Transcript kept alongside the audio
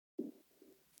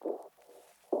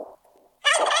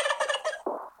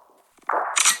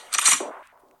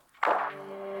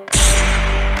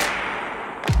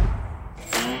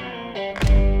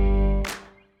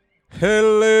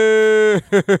Hello,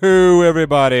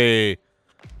 everybody.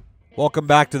 Welcome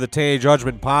back to the Tainted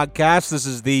Judgement podcast. This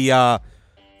is the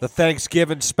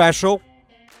Thanksgiving special.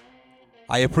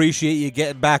 I appreciate you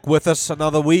getting back with us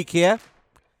another week here.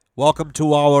 Welcome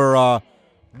to our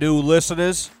new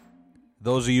listeners,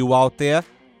 those of you out there.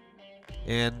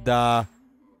 And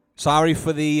sorry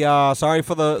for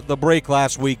the break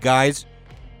last week, guys.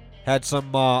 Had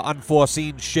some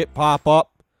unforeseen shit pop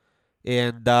up,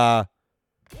 and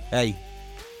hey,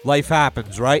 life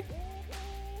happens, right?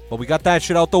 But we got that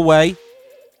shit out the way.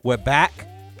 We're back.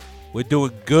 We're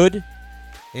doing good.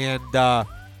 And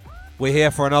we're here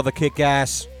for another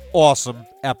kick-ass, awesome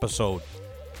episode.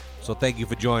 So thank you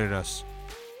for joining us.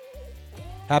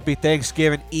 Happy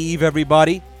Thanksgiving Eve,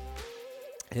 everybody.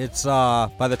 It's,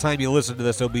 by the time you listen to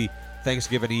this, it'll be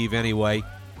Thanksgiving Eve anyway.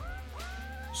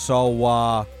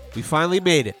 So, we finally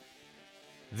made it.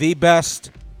 The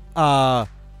best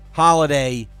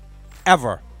holiday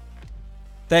ever.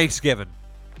 Thanksgiving.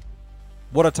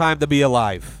 What a time to be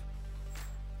alive.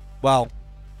 Well,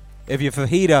 if you're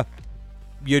fajita,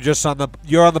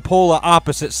 you're on the polar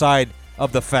opposite side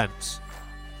of the fence.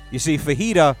 You see,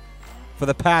 fajita for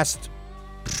the past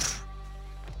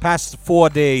 4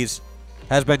 days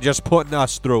has been just putting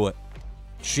us through it.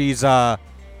 She's been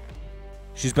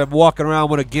walking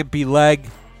around with a gimpy leg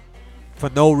for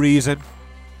no reason.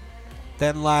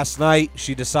 Then last night,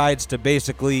 she decides to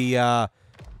basically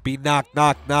be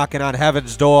knocking on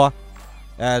heaven's door,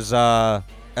 as Bob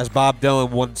Dylan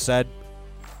once said.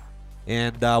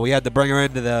 And we had to bring her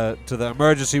into the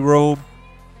emergency room.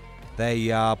 They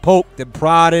poked and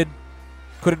prodded,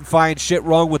 couldn't find shit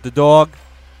wrong with the dog.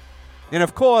 And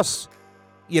of course,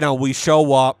 we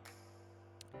show up,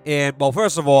 and well,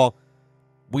 first of all,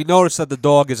 we notice that the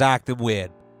dog is acting weird.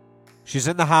 She's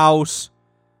in the house.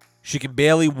 She can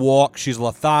barely walk. She's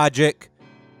lethargic.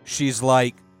 She's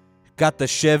got the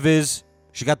shivers.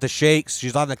 She got the shakes.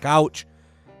 She's on the couch.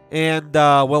 And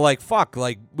we're like, fuck,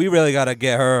 we really got to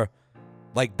get her,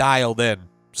 dialed in.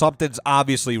 Something's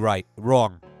obviously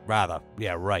wrong, rather.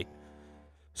 Yeah, right.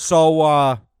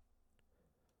 So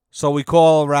we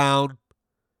call around,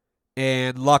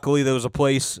 and luckily there was a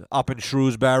place up in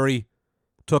Shrewsbury.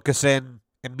 Took us in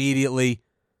immediately.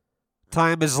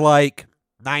 Time is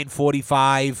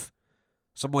 9:45,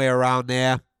 somewhere around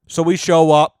there. So we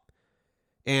show up,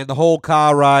 and the whole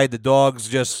car ride, the dog's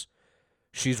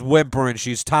she's whimpering,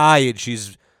 she's tired,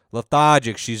 she's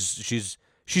lethargic, she's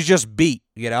just beat,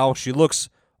 She looks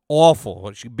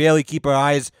awful. She barely keep her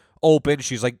eyes open.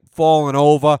 She's falling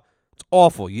over. It's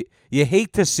awful. You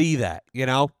hate to see that,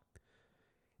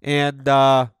 And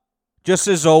just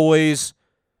as always,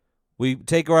 we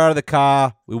take her out of the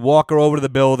car, we walk her over to the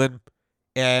building,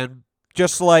 and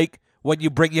just like when you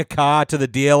bring your car to the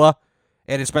dealer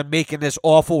and it's been making this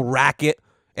awful racket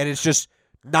and it's just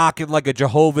knocking like a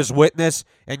Jehovah's Witness,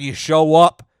 and you show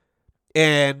up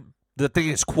and the thing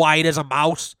is quiet as a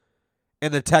mouse,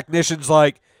 and the technician's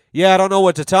like, yeah, I don't know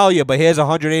what to tell you, but here's a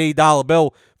 $180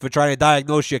 bill for trying to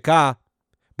diagnose your car.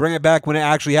 Bring it back when it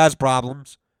actually has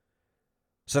problems.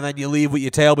 So then you leave with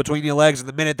your tail between your legs, and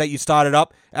the minute that you start it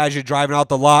up, as you're driving out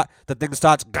the lot, the thing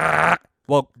starts,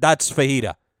 well, that's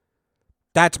fajita.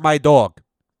 That's my dog.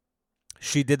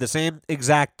 She did the same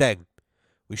exact thing.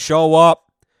 We show up,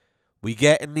 we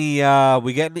get in the ER.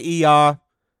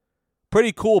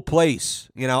 Pretty cool place,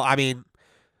 it's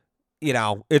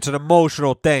an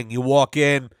emotional thing. You walk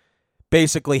in,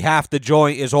 basically half the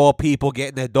joint is all people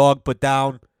getting their dog put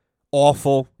down.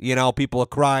 Awful, people are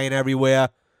crying everywhere.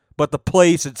 But the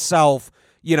place itself,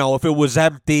 if it was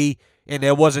empty and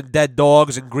there wasn't dead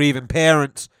dogs and grieving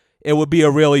parents, it would be a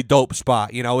really dope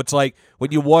spot. It's like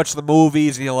when you watch the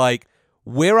movies and you're like,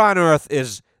 where on earth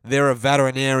is there a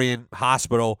veterinarian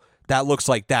hospital that looks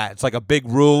like that? It's like a big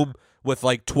room with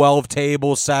 12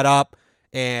 tables set up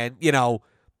and,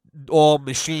 all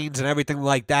machines and everything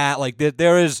like that.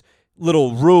 There is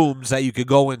little rooms that you could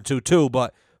go into too,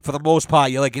 but for the most part,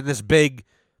 you're in this big,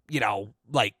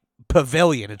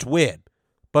 pavilion. It's weird,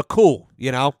 but cool,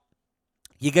 You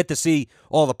get to see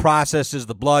all the processes,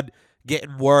 the blood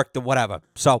getting worked and whatever.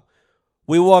 So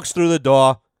we walks through the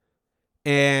door,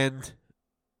 and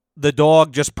the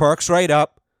dog just perks right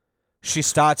up. She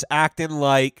starts acting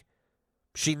like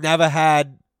she never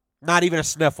had not even a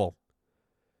sniffle.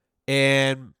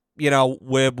 And, I'm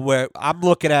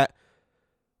looking at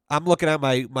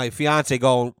my fiance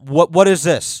going, what is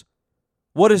this?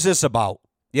 What is this about?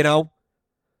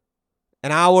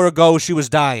 An hour ago, she was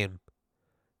dying.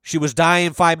 She was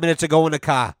dying 5 minutes ago in the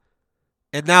car.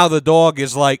 And now the dog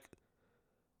is on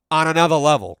another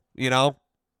level,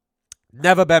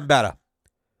 Never been better.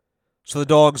 So the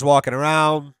dog's walking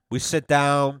around. We sit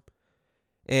down.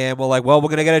 And we're like, well, we're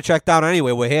going to get it checked out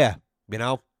anyway. We're here, you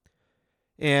know.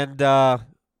 And,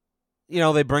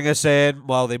 they bring us in.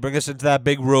 Well, they bring us into that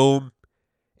big room.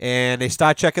 And they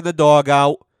start checking the dog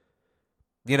out,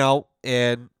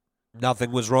 and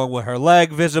nothing was wrong with her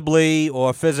leg visibly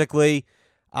or physically.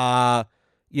 No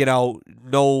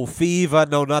fever,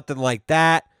 no nothing like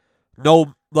that.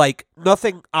 No,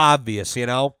 nothing obvious,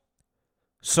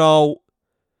 So,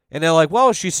 and they're like,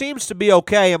 well, she seems to be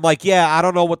okay. I'm like, yeah, I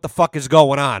don't know what the fuck is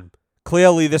going on.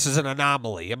 Clearly, this is an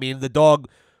anomaly. I mean, the dog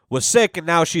was sick and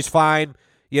now she's fine.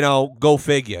 Go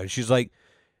figure. And she's like,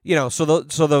 so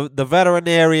the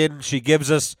veterinarian, she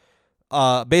gives us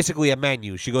basically a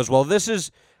menu. She goes, well,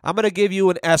 I'm going to give you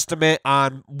an estimate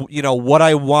on, what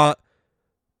I want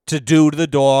to do to the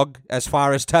dog as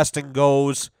far as testing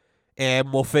goes,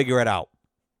 and we'll figure it out.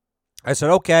 I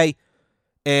said, okay.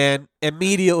 And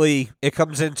immediately it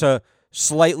comes into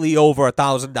slightly over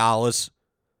 $1,000.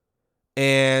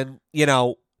 And,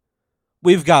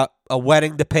 we've got a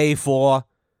wedding to pay for.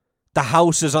 The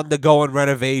house is undergoing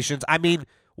renovations. I mean,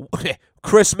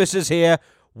 Christmas is here.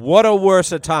 What a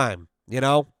worse a time,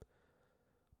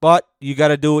 But you got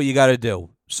to do what you got to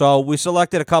do. So we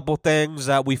selected a couple things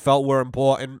that we felt were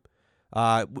important.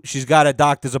 She's got a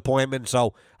doctor's appointment,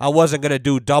 so I wasn't going to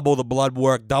do double the blood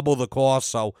work, double the cost,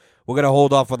 so we're going to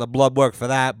hold off on the blood work for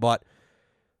that. But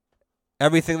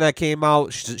everything that came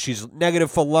out, she's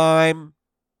negative for Lyme.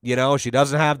 She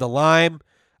doesn't have the Lyme.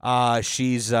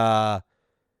 She's healthy,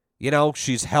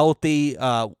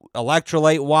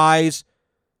 electrolyte-wise.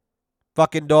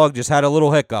 Fucking dog just had a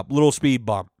little hiccup, little speed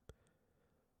bump.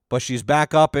 But she's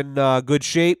back up in good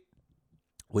shape.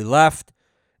 We left,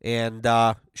 and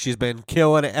she's been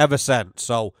killing it ever since.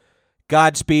 So,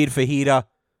 Godspeed, Fajita,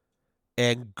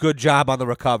 and good job on the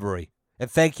recovery.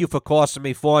 And thank you for costing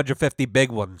me 450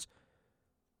 big ones.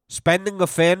 Spending a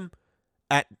fin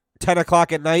at 10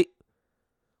 o'clock at night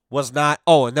was not...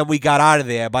 Oh, and then we got out of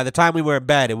there. By the time we were in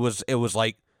bed, it was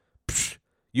like,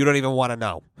 you don't even want to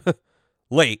know.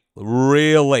 Late,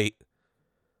 real late.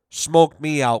 Smoked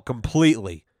me out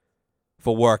completely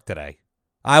for work today.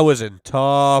 I was in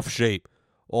tough shape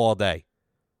all day.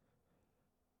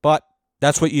 But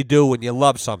that's what you do when you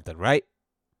love something, right?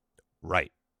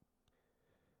 Right.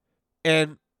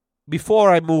 And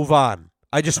before I move on,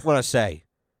 I just want to say,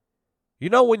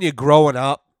 when you're growing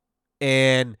up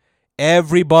and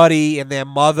everybody and their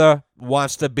mother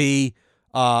wants to be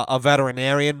a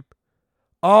veterinarian?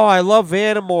 Oh, I love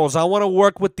animals. I want to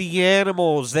work with the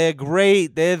animals. They're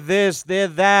great. They're this, they're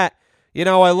that.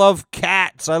 I love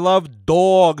cats. I love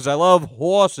dogs. I love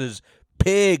horses,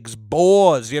 pigs,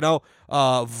 boars,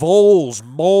 voles,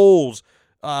 moles,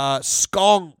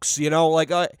 skunks,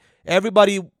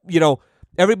 everybody,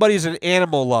 everybody's an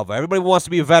animal lover. Everybody wants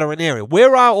to be a veterinarian.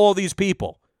 Where are all these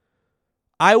people?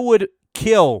 I would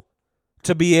kill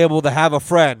to be able to have a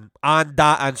friend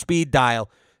on speed dial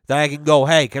that I can go,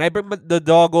 hey, can I bring the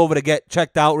dog over to get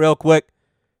checked out real quick?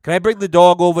 Can I bring the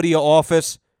dog over to your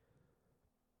office?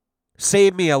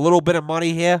 Save me a little bit of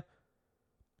money here.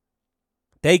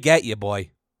 They get you,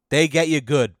 boy. They get you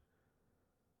good.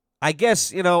 I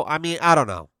guess, I don't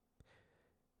know.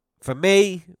 For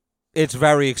me, it's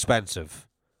very expensive.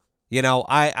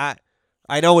 I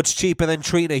know it's cheaper than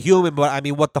treating a human, but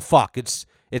what the fuck? It's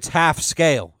half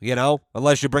scale,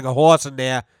 Unless you bring a horse in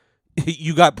there,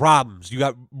 you got problems. You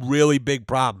got really big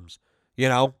problems,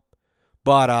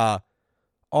 But,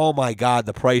 oh my God,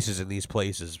 the prices in these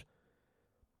places.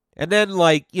 And then,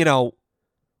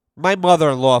 my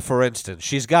mother-in-law, for instance,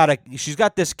 she's got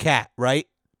this cat, right?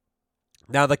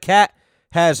 Now, the cat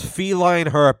has feline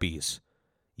herpes.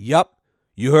 Yup,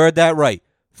 you heard that right.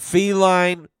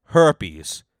 Feline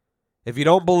herpes. If you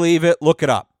don't believe it, look it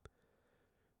up.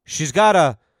 She's got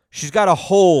a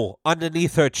hole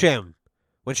underneath her chin.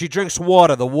 When she drinks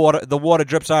water, the water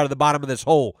drips out of the bottom of this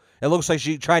hole. It looks like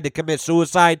she tried to commit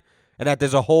suicide and that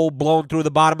there's a hole blown through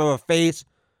the bottom of her face.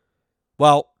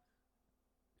 Well,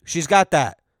 she's got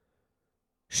that.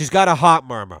 She's got a heart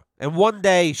murmur. And one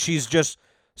day, she's just,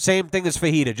 same thing as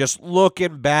Fajita, just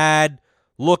looking bad,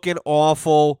 looking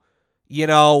awful,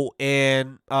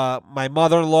 and my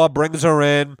mother-in-law brings her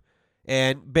in,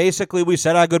 and basically we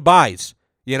said our goodbyes.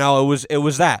 It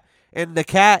was that. And the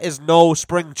cat is no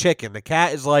spring chicken. The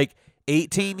cat is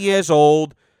 18 years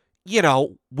old.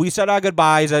 We said our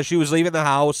goodbyes as she was leaving the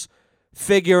house,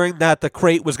 figuring that the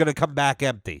crate was going to come back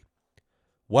empty.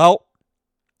 Well,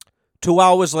 2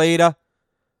 hours later,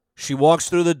 she walks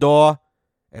through the door,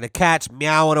 and the cat's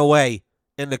meowing away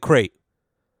in the crate.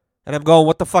 And I'm going,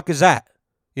 what the fuck is that?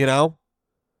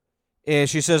 And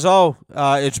she says, oh,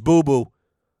 it's Boo Boo.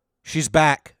 She's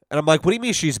back. And I'm like, what do you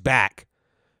mean she's back?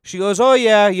 She goes, oh,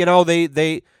 yeah,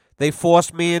 they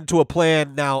forced me into a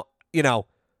plan. Now,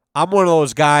 I'm one of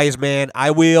those guys, man.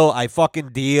 I fucking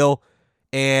deal.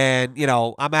 And,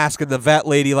 I'm asking the vet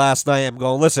lady last night, I'm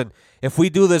going, listen, if we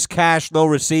do this cash, no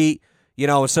receipt,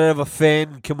 instead of a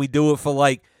fin, can we do it for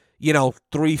like,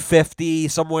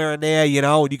 $350 somewhere in there,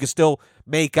 and you can still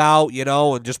make out,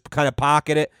 and just kind of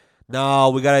pocket it. No,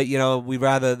 we got to, we'd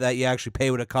rather that you actually pay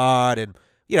with a card. And,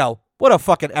 what a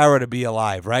fucking error to be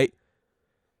alive, right?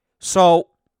 So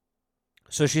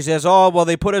she says, oh, well,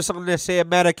 they put us on this here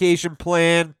medication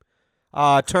plan.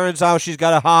 Turns out she's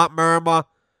got a heart murmur.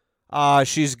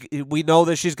 We know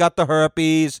that she's got the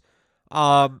herpes.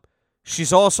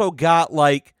 She's also got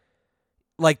like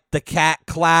the cat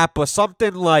clap or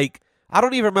something like, I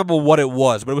don't even remember what it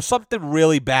was, but it was something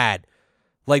really bad.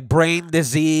 Like brain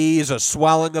disease or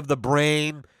swelling of the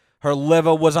brain. Her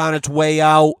liver was on its way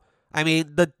out. I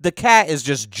mean, the cat is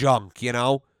just junk,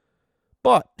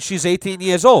 But she's 18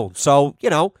 years old, so, you're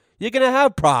going to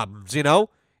have problems,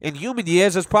 In human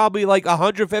years, it's probably like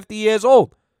 150 years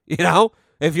old,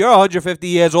 If you're 150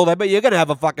 years old, I bet you're going to have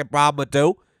a fucking problem or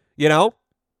two,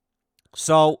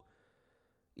 So,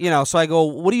 so I go,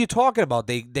 what are you talking about?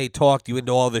 They talked you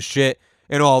into all this shit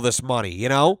and all this money,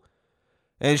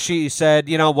 And she said,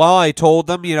 well, I told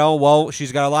them, well,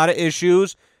 she's got a lot of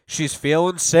issues. She's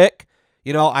feeling sick.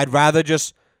 I'd rather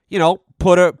just,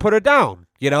 put her down,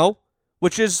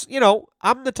 Which is,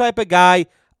 I'm the type of guy,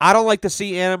 I don't like to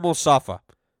see animals suffer.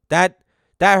 That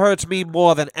hurts me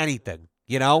more than anything,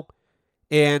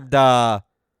 And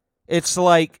it's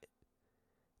like,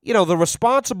 the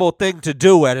responsible thing to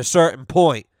do at a certain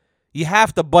point, you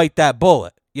have to bite that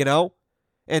bullet,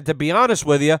 And to be honest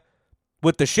with you,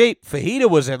 with the shape Fajita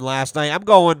was in last night, I'm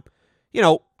going,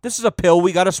 this is a pill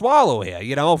we got to swallow here,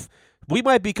 We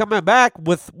might be coming back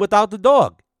without the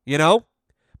dog,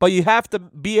 But you have to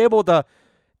be able to,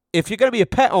 if you're going to be a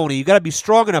pet owner, you got to be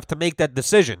strong enough to make that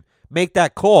decision, make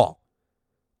that call,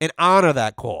 and honor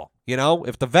that call,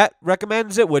 If the vet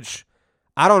recommends it, which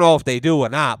I don't know if they do or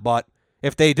not, but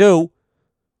if they do,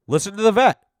 listen to the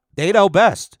vet. They know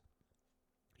best.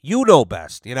 You know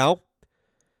best,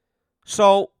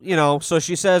 So, so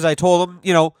she says, I told him,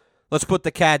 let's put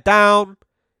the cat down.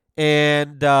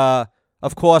 And,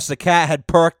 of course, the cat had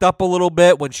perked up a little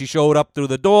bit when she showed up through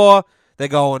the door. They're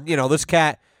going, this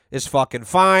cat is fucking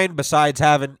fine. Besides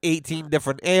having 18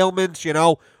 different ailments,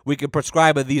 we can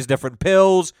prescribe her these different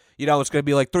pills. It's going to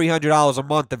be like $300 a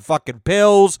month in fucking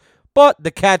pills. But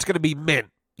the cat's going to be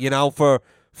mint,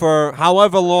 for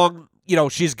however long,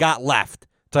 she's got left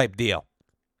type deal.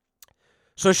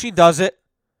 So she does it.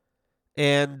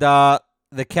 And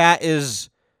the cat is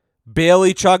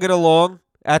barely chugging along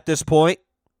at this point.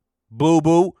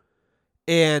 Boo-boo.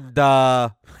 And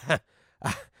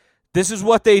this is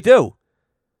what they do.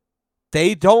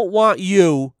 They don't want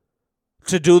you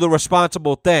to do the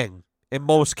responsible thing in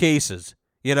most cases,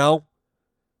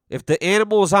 If the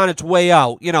animal is on its way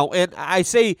out, and I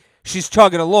say she's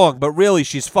chugging along, but really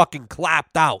she's fucking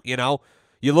clapped out,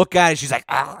 You look at it, she's like,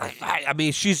 I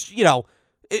mean, she's,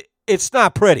 it's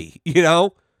not pretty,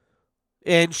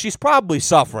 And she's probably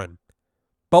suffering.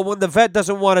 But when the vet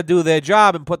doesn't want to do their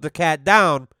job and put the cat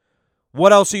down,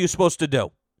 what else are you supposed to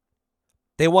do?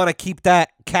 They want to keep that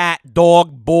cat,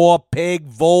 dog, boar, pig,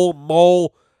 vole,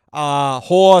 mole,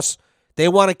 horse. They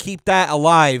want to keep that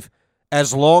alive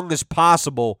as long as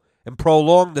possible and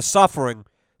prolong the suffering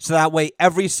so that way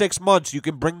every 6 months you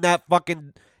can bring that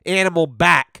fucking animal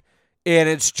back. And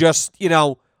it's just,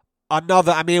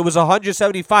 another, I mean, it was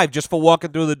 175 just for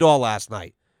walking through the door last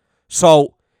night.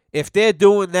 So if they're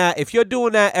doing that, if you're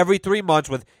doing that every 3 months,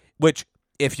 which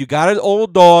if you got an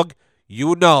old dog,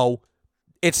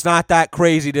 it's not that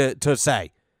crazy to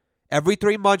say. Every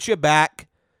 3 months you're back,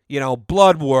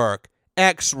 blood work,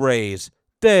 x-rays,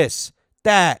 this,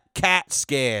 that, cat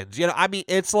scans. I mean,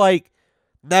 it's like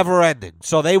never ending.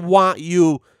 So they want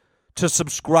you to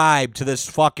subscribe to this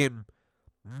fucking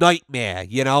nightmare,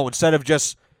 instead of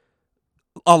just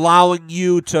allowing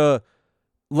you to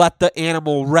let the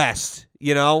animal rest,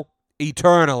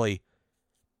 eternally.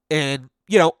 And,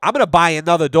 I'm going to buy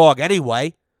another dog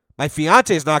anyway. My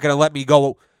fiance is not going to let me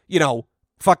go,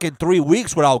 fucking 3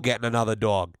 weeks without getting another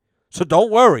dog. So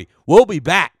don't worry. We'll be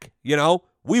back,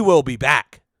 We will be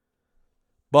back.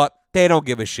 But they don't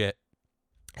give a shit.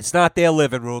 It's not their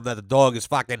living room that the dog is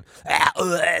fucking, are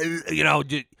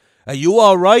you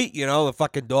all right? The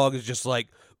fucking dog is just like,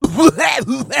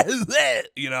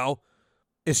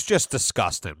 It's just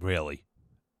disgusting, really.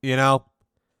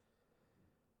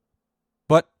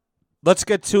 But let's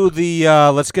get to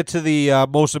the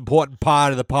most important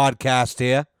part of the podcast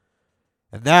here,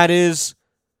 and that is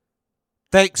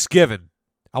Thanksgiving.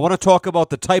 I want to talk about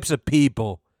the types of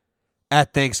people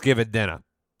at Thanksgiving dinner.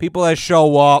 People that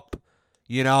show up,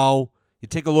 you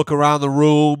take a look around the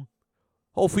room.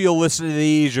 Hopefully you'll listen to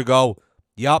these. You go,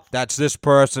 yup, that's this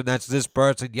person,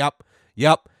 yup.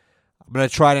 I'm going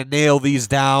to try to nail these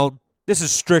down. This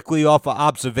is strictly off of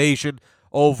observation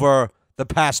over the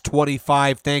past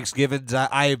 25 Thanksgivings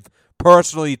I've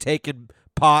personally taken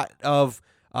part of,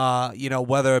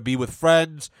 whether it be with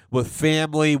friends, with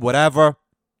family, whatever.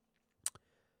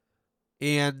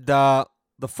 And the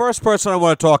first person I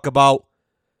want to talk about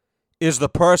is the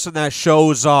person that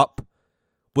shows up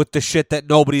with the shit that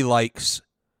nobody likes.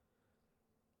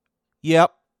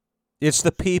 Yep. It's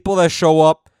the people that show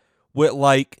up with,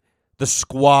 like, the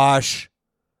squash,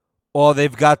 or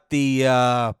they've got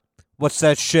the, what's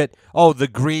that shit? Oh, the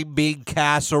green bean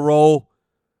casserole.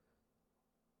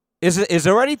 Is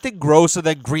there anything grosser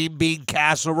than green bean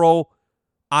casserole?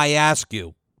 I ask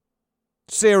you.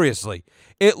 Seriously.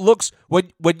 It looks,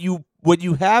 when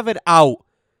you have it out,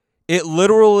 it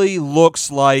literally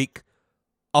looks like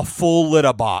a full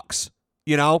litter box,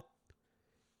 And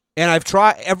I've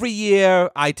tried, every year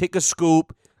I take a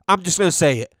scoop. I'm just going to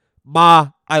say it.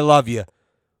 Ma, I love you.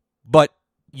 But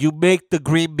you make the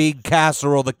green bean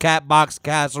casserole, the cat box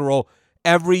casserole,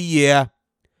 every year.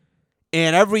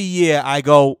 And every year I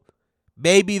go,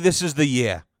 maybe this is the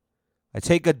year. I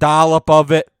take a dollop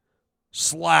of it,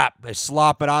 I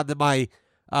slop it onto my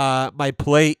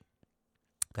plate.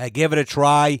 I give it a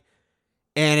try.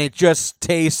 And it just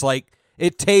tastes like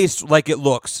it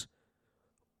looks.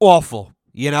 Awful,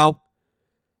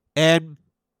 And,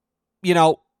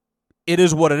 it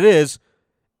is what it is.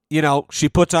 She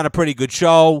puts on a pretty good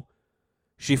show.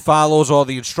 She follows all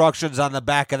the instructions on the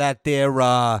back of that there,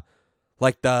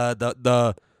 like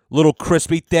the little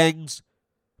crispy things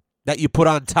that you put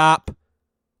on top.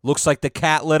 Looks like the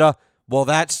cat litter. Well,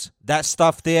 that's that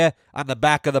stuff there on the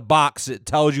back of the box. It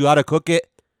tells you how to cook it.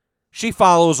 She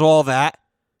follows all that,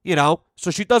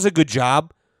 so she does a good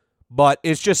job. But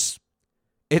it's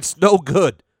no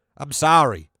good. I'm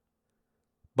sorry.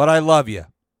 But I love you.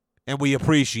 And we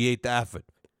appreciate the effort.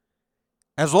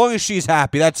 As long as she's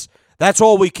happy, that's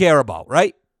all we care about,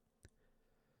 right?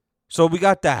 So we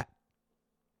got that.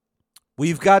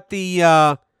 We've got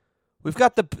the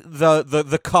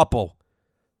couple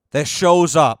that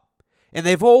shows up, and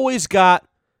they've always got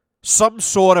some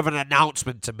sort of an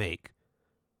announcement to make.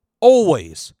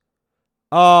 Always.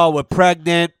 Oh, we're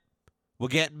pregnant. We're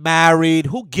getting married.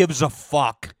 Who gives a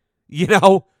fuck?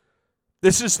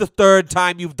 This is the third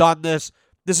time you've done this.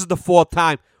 This is the fourth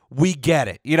time. We get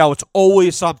it. It's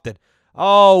always something.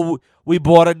 Oh, we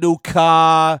bought a new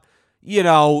car.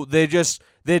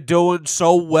 They're doing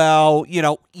so well.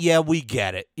 Yeah, we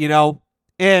get it.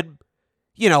 And,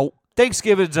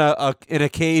 Thanksgiving's an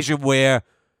occasion where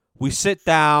we sit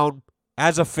down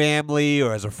as a family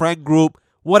or as a friend group,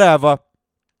 whatever,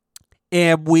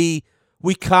 and we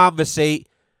conversate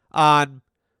on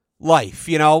life,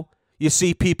 You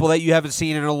see people that you haven't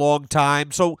seen in a long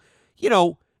time. So,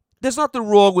 there's nothing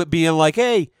wrong with being like,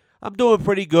 hey, I'm doing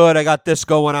pretty good. I got this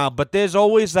going on. But there's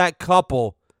always that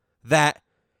couple that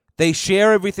they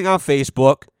share everything on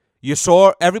Facebook. You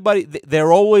saw everybody.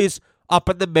 They're always up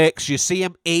in the mix. You see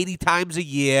them 80 times a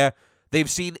year. They've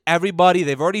seen everybody.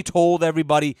 They've already told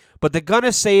everybody. But they're going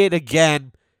to say it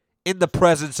again in the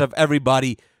presence of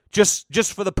everybody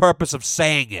just for the purpose of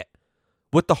saying it.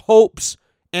 With the hopes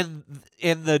and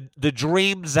the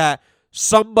dreams that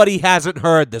somebody hasn't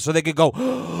heard this. So they can go,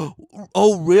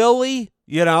 oh, really?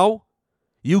 You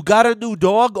got a new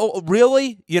dog? Oh,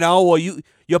 really? Or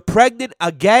you're pregnant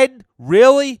again?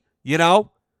 Really?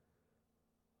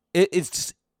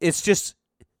 It's just,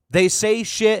 they say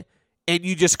shit and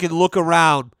you just can look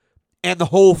around and the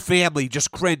whole family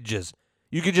just cringes.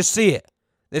 You can just see it.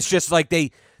 It's just like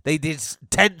they just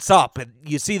tense up and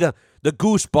you see the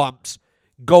goosebumps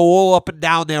go all up and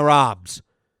down their arms.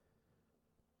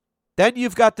 Then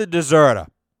you've got the deserter.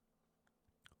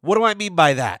 What do I mean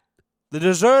by that? The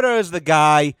deserter is the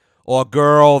guy or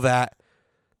girl that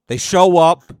they show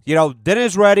up,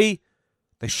 dinner's ready,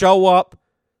 they show up,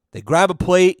 they grab a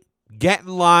plate, get in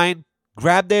line,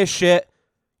 grab their shit,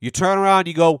 you turn around,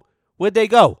 you go, where'd they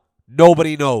go?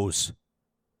 Nobody knows.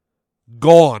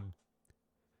 Gone.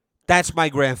 That's my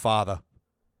grandfather.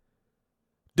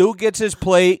 Dude gets his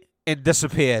plate and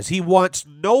disappears. He wants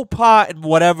no part in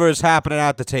whatever is happening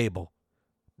at the table.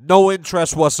 No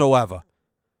interest whatsoever.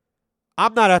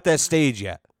 I'm not at that stage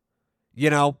yet,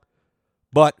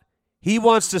 but he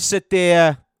wants to sit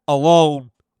there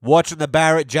alone watching the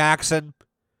Barrett Jackson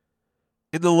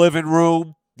in the living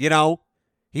room,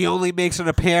 He only makes an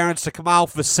appearance to come out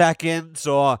for seconds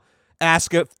or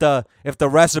ask if the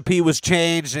recipe was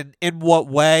changed and in what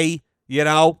way, you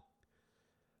know.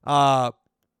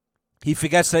 He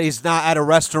forgets that he's not at a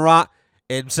restaurant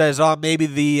and says, "Oh, maybe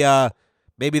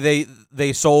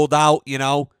they sold out, you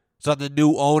know, something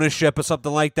new ownership or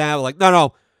something like that." We're like,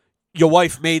 no, your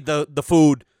wife made the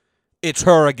food. It's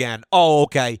her again. Oh,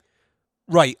 okay,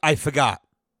 right. I forgot,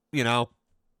 you know,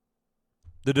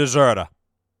 the deserter.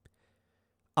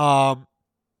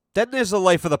 Then there's the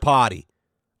life of the party.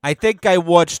 I think I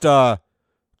watched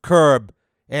Curb,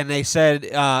 and they said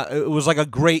it was like a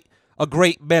great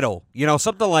middle, you know,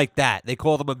 something like that. They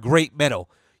call them a great middle.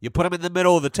 You put them in the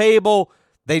middle of the table,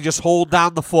 they just hold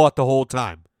down the fort the whole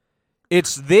time.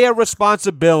 It's their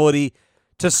responsibility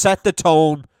to set the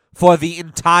tone for the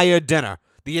entire dinner,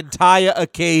 the entire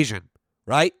occasion,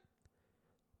 right?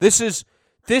 This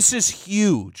is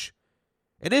huge.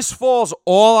 And this falls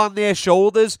all on their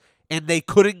shoulders, and they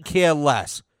couldn't care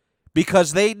less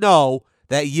because they know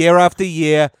that year after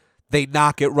year, they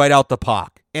knock it right out the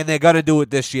park. And they're going to do it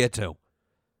this year too.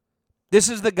 This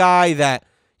is the guy that,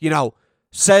 you know,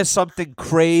 says something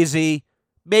crazy,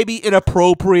 maybe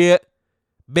inappropriate,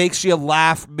 makes you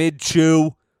laugh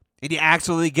mid-chew, and you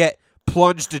actually get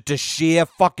plunged into sheer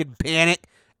fucking panic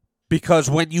because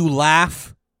when you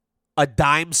laugh, a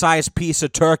dime-sized piece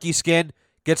of turkey skin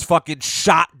gets fucking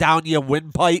shot down your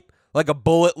windpipe like a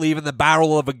bullet leaving the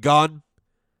barrel of a gun.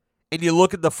 And you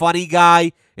look at the funny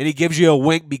guy, and he gives you a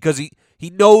wink because he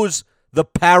knows the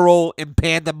peril and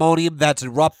pandemonium that's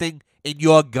erupting in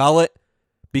your gullet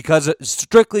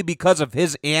strictly because of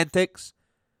his antics.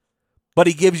 But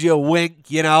he gives you a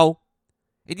wink, you know.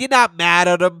 And you're not mad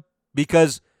at him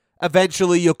because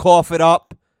eventually you'll cough it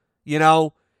up, you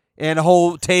know. And the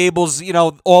whole table's, you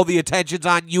know, all the attention's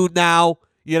on you now.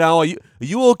 You know, are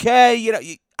you okay? You know,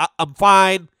 I'm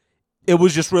fine. It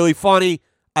was just really funny.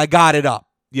 I got it up,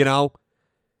 you know.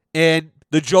 And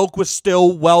the joke was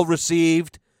still well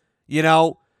received, you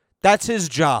know. That's his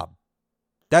job.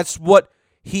 That's what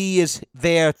he is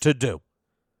there to do,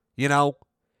 you know.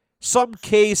 Some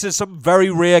cases, some very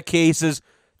rare cases,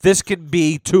 this can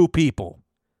be two people.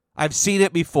 I've seen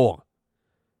it before.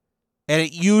 And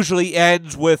it usually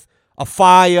ends with a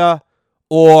fire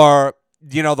or,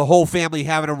 you know, the whole family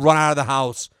having to run out of the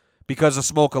house because the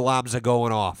smoke alarms are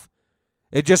going off.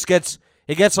 It gets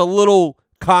a little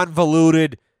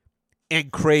convoluted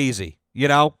and crazy, you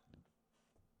know?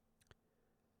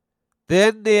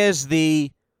 Then there's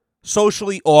the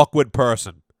socially awkward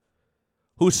person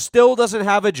who still doesn't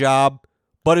have a job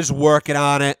but is working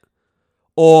on it,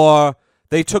 or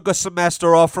they took a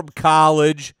semester off from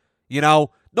college, you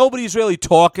know? Nobody's really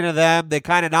talking to them. They're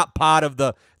kind of not part of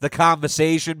the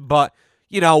conversation, but,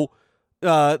 you know,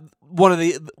 one of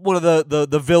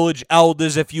the village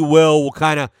elders, if you will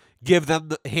kind of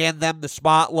hand them the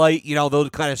spotlight. You know, they'll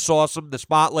kind of sauce them the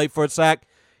spotlight for a sec.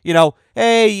 You know,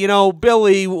 hey, you know,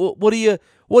 Billy, what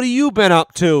have you been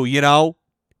up to? You know,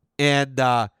 and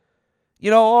you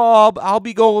know, oh, I'll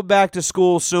be going back to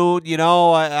school soon. You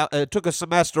know, I took a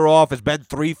semester off. It's been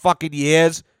 3 fucking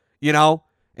years. You know,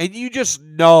 and you just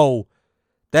know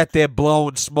that they're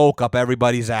blowing smoke up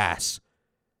everybody's ass.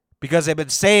 Because they've been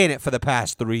saying it for the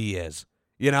past 3 years.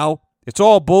 You know? It's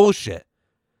all bullshit.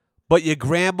 But your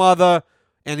grandmother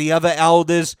and the other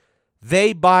elders,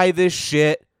 they buy this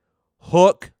shit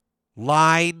hook,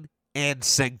 line, and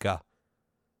sinker.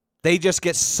 They just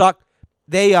get sucked.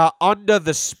 They are under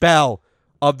the spell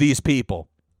of these people.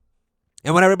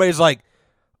 And when everybody's like,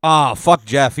 oh, fuck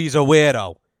Jeff, he's a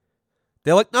weirdo.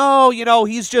 They're like, no, you know,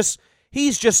 he's just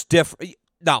different.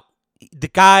 No, the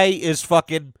guy is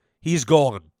fucking, he's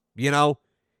gone. You know,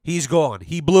 he's gone.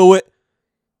 He blew it.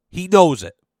 He knows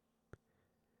it.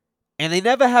 And they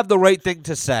never have the right thing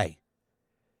to say.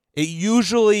 It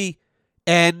usually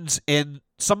ends in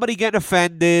somebody getting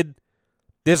offended.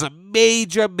 There's a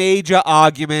major, major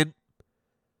argument.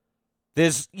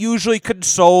 There's usually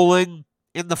consoling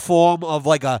in the form of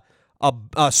like a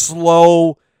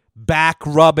slow back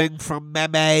rubbing from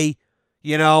meme,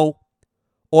 you know,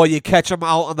 or you catch them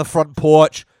out on the front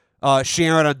porch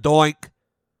sharing a doink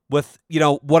with, you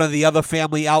know, one of the other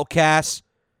family outcasts.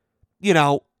 You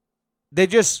know, they're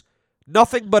just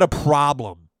nothing but a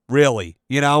problem, really,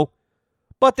 you know.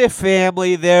 But they're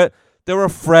family, they're a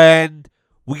friend.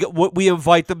 We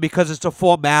invite them because it's a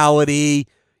formality,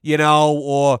 you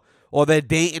know, or they're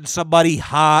dating somebody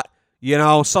hot, you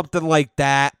know, something like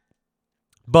that.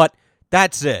 But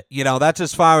that's it, you know, that's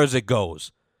as far as it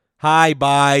goes. Hi,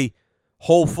 bye.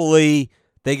 Hopefully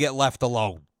they get left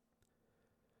alone.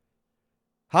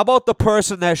 How about the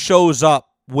person that shows up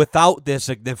without their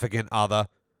significant other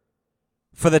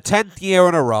for the 10th year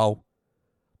in a row,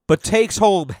 but takes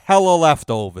home hella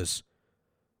leftovers?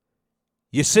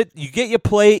 You get your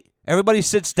plate, everybody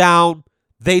sits down,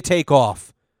 they take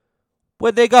off.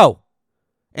 Where'd they go?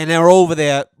 And they're over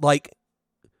there, like,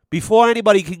 before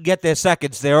anybody can get their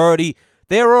seconds, they're already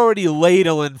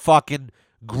ladling fucking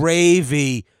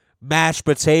gravy, mashed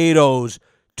potatoes,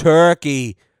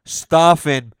 turkey,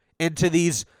 stuffing into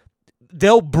these.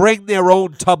 They'll bring their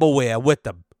own Tupperware with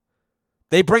them.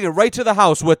 They bring it right to the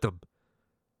house with them.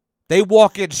 They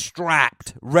walk in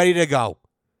strapped, ready to go.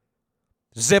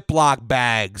 Ziploc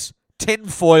bags,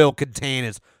 tinfoil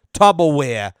containers,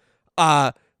 Tupperware,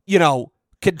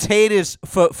 containers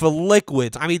for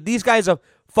liquids. I mean, these guys are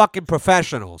fucking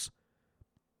professionals.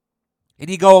 And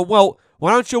you go, well,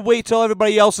 why don't you wait till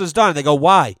everybody else is done? They go,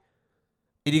 why?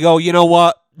 And you go, you know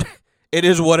what? It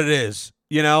is what it is.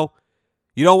 You know?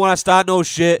 You don't want to start no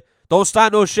shit. Don't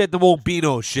start no shit, there won't be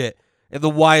no shit. In the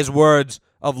wise words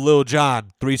of Lil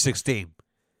Jon 3:16.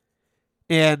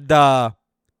 And, but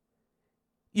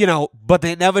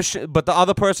they never. But the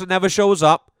other person never shows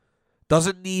up.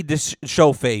 Doesn't need to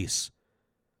show face.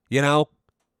 You know?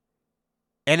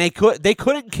 And they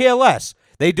couldn't care less.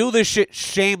 They do this shit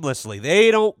shamelessly.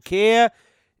 They don't care.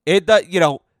 They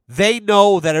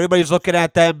know that everybody's looking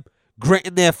at them,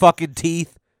 gritting their fucking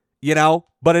teeth,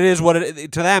 but it is what it is.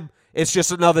 To them, it's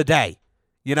just another day,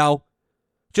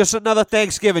 just another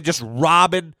Thanksgiving, just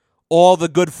robbing all the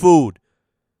good food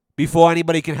before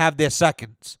anybody can have their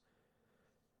seconds.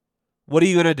 What are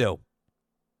you going to do?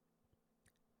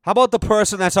 How about the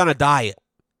person that's on a diet?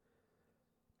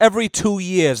 Every 2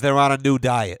 years, they're on a new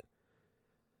diet.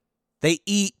 They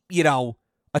eat, a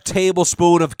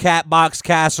tablespoon of cat box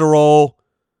casserole,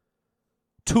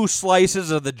 2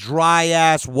 slices of the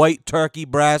dry-ass white turkey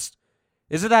breast.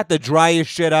 Isn't that the driest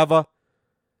shit ever?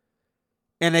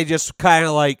 And they just kind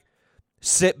of like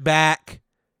sit back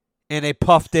and they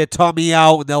puff their tummy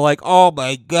out and they're like, oh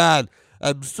my God,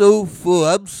 I'm so full,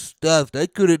 I'm stuffed, I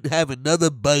couldn't have another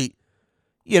bite.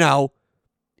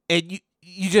 And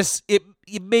you just, it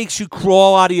makes you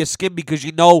crawl out of your skin because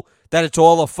you know that it's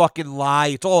all a fucking lie.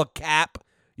 It's all a cap,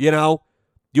 You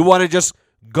want to just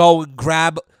go and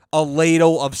grab a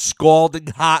ladle of scalding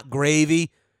hot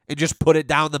gravy and just put it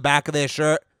down the back of their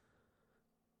shirt.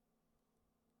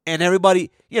 And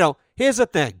everybody, here's the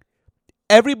thing.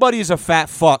 Everybody's a fat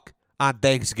fuck on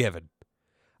Thanksgiving.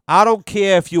 I don't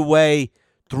care if you weigh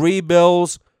 3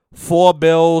 bills, 4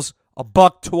 bills,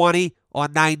 $1.20, or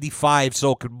 95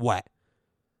 soaking wet.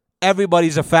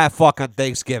 Everybody's a fat fuck on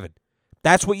Thanksgiving.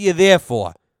 That's what you're there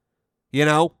for.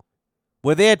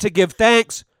 We're there to give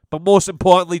thanks, but most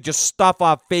importantly, just stuff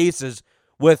our faces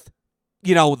with,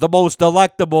 the most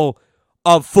delectable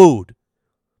of food.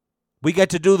 We get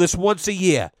to do this once a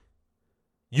year.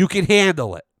 You can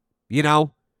handle it.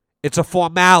 It's a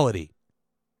formality.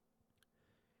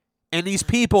 And these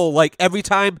people, like, every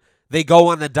time they go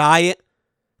on a diet,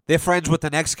 they're friends with the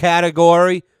next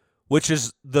category, which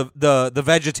is the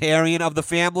vegetarian of the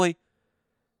family.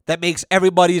 That makes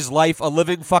everybody's life a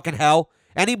living fucking hell.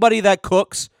 Anybody that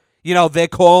cooks, they're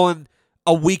calling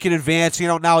a week in advance.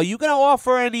 Now, are you going to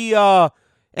offer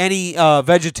any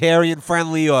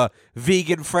vegetarian-friendly or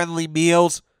vegan-friendly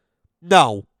meals?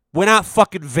 No. We're not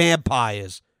fucking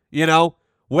vampires, We're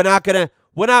not gonna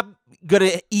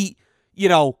eat,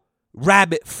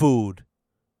 rabbit food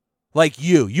like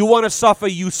you. You want to suffer,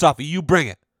 you suffer. You bring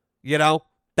it,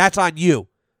 That's on you.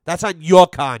 That's on your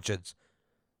conscience.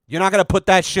 You're not going to put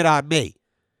that shit on me,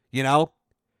 And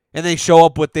they show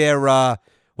up with their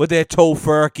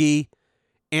tofurkey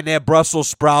and their Brussels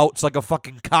sprouts like a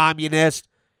fucking communist.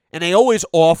 And they always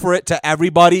offer it to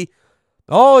everybody.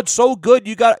 Oh, it's so good.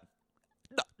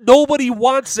 Nobody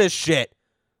wants this shit.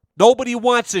 Nobody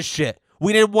wants this shit.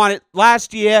 We didn't want it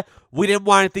last year. We didn't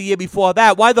want it the year before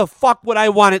that. Why the fuck would I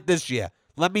want it this year?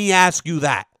 Let me ask you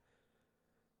that.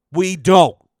 We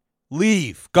don't.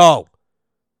 Leave. Go.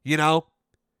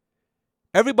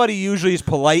 Everybody usually is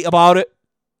polite about it.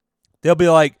 They'll be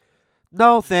like,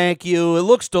 no, thank you. It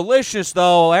looks delicious,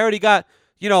 though. I already got,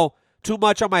 too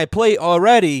much on my plate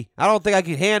already. I don't think I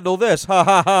can handle this. Ha,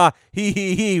 ha, ha.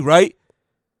 He, right?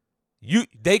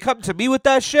 They come to me with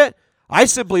that shit. I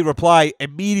simply reply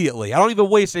immediately. I don't even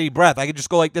waste any breath. I can just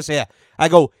go like this here. I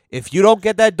go, if you don't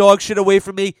get that dog shit away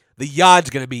from me, the yard's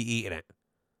going to be eating it.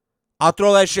 I'll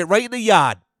throw that shit right in the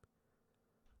yard.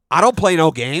 I don't play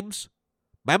no games.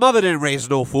 My mother didn't raise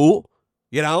no fool.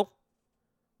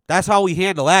 That's how we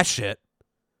handle that shit.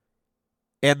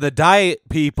 And the diet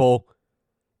people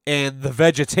and the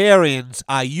vegetarians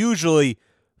are usually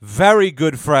very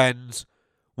good friends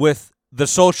with the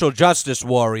social justice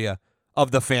warrior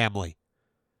of the family.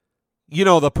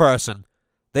 The person.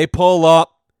 They pull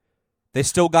up. They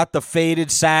still got the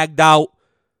faded, sagged out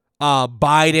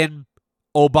Biden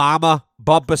Obama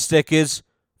bumper stickers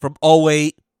from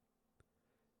 '08.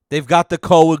 They've got the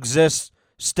coexist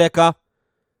sticker.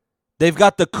 They've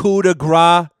got the coup de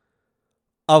grace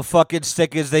of fucking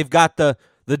stickers. They've got the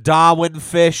Darwin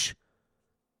fish,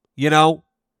 you know.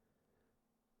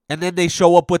 And then they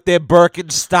show up with their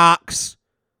Birkenstocks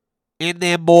and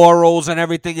their morals and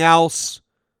everything else.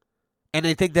 And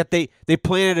they think that they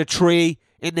planted a tree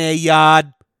in their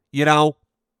yard, you know.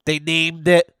 They named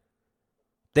it.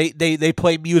 They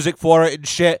play music for it and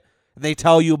shit. And they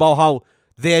tell you about how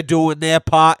they're doing their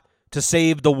part to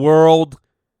save the world.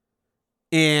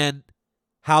 And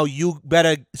how you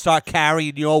better start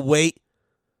carrying your weight.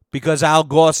 Because Al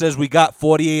Gore says we got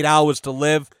 48 hours to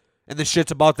live. And the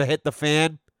shit's about to hit the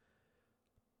fan.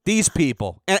 These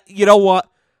people. And you know what?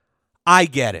 I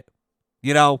get it.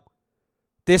 You know.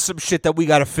 There's some shit that we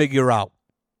got to figure out.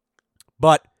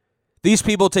 But these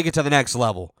people take it to the next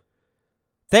level.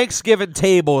 Thanksgiving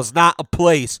table is not a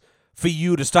place for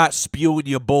you to start spewing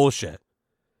your bullshit.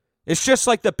 It's just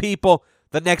like the people,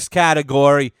 the next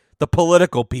category, the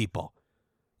political people.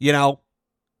 You know,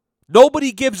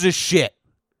 nobody gives a shit.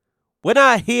 We're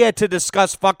not here to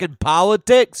discuss fucking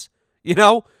politics. You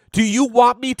know, do you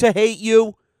want me to hate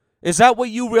you? Is that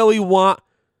what you really want?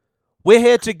 We're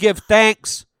here to give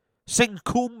thanks, sing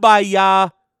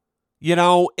kumbaya, you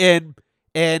know, and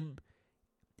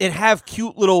have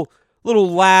cute little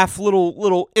laugh,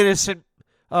 little innocent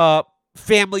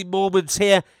family moments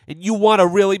here, and you want to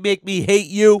really make me hate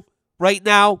you right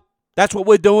now? That's what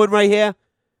we're doing right here?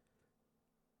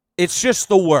 It's just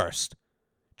the worst.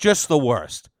 Just the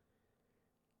worst.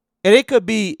 And it could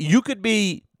be, you could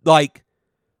be like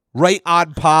right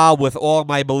on par with all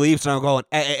my beliefs, and I'm going,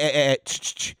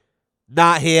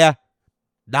 not here,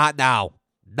 not now,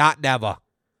 not never.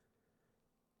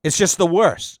 It's just the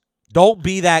worst. Don't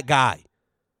be that guy.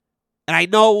 And I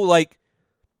know, like,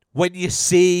 when you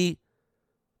see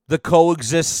the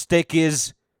coexist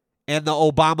stickers and the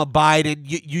Obama Biden,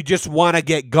 you just want to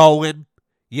get going,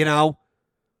 you know?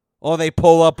 Or they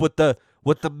pull up with the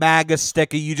MAGA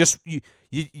sticker.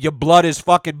 Your blood is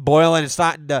fucking boiling. It's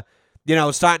starting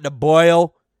to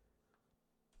boil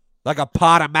like a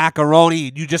pot of macaroni,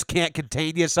 and you just can't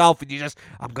contain yourself, and you just,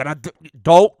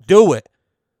 don't do it.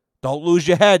 Don't lose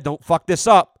your head. Don't fuck this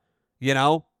up, you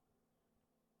know?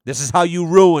 This is how you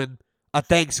ruin a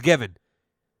Thanksgiving.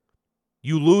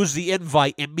 You lose the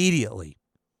invite immediately,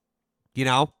 you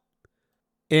know?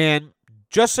 And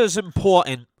just as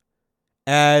important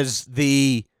as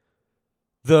the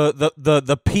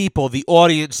people, the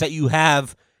audience that you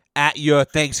have at your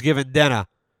Thanksgiving dinner,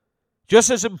 just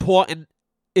as important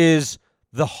is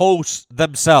the hosts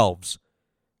themselves.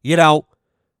 You know,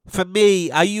 for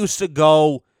me, I used to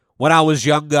go, when I was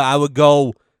younger, I would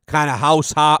go kind of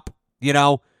house hop, you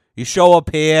know. You show up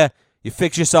here, you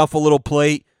fix yourself a little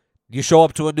plate, you show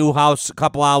up to a new house a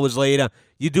couple hours later,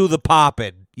 you do the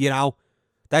popping, you know.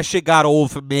 That shit got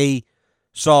old for me,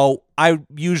 so I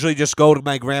usually just go to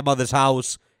my grandmother's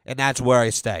house, and that's where I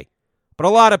stay. But a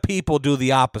lot of people do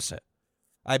the opposite.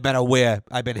 I've been aware,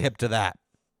 I've been hip to that.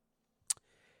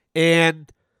 And,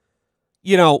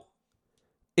 you know,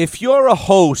 if you're a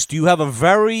host, you have a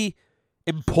very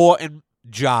important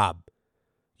job.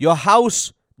 Your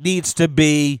house needs to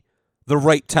be the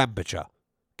right temperature,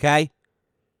 okay?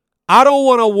 I don't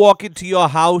want to walk into your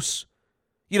house,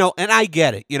 you know, and I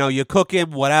get it. You know, you're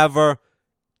cooking, whatever.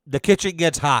 The kitchen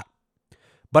gets hot.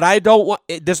 But I don't want,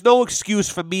 there's no excuse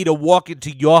for me to walk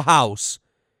into your house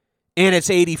and it's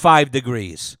 85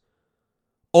 degrees.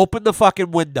 Open the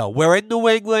fucking window. We're in New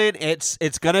England. It's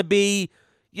going to be,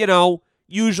 you know,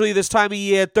 usually this time of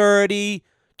year, 30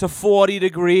 to 40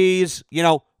 degrees. You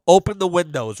know, open the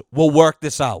windows. We'll work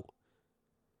this out.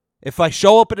 If I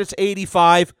show up and it's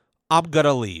 85, I'm going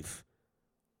to leave.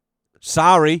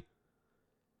 Sorry.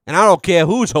 And I don't care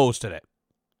who's hosting it.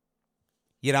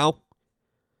 You know?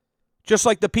 Just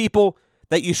like the people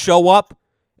that you show up,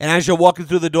 and as you're walking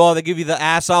through the door, they give you the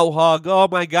ass out hug. Oh,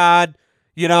 my God.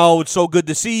 You know, it's so good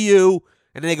to see you.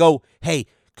 And then they go, hey,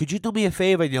 could you do me a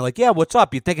favor? And you're like, yeah, what's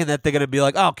up? You're thinking that they're going to be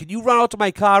like, oh, can you run out to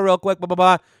my car real quick? Blah, blah,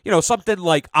 blah. You know, something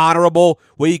like honorable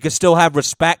where you can still have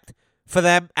respect for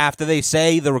them after they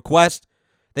say the request.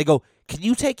 They go, can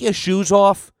you take your shoes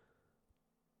off?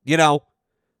 You know,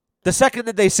 the second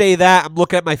that they say that, I'm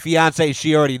looking at my fiance.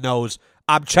 She already knows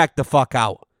I'm checked the fuck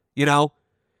out, you know?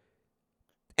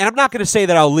 And I'm not going to say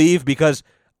that I'll leave because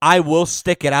I will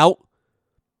stick it out.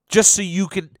 Just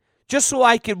so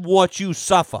I can watch you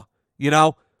suffer, you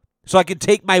know? So I can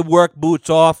take my work boots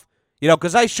off, you know,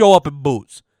 because I show up in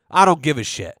boots. I don't give a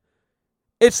shit.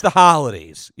 It's the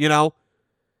holidays, you know?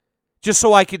 Just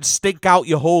so I can stink out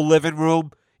your whole living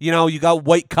room. You know, you got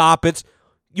white carpets.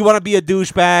 you want to be a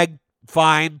douchebag,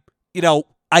 fine.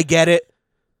 I get it.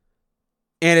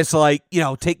 And it's like,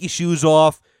 take your shoes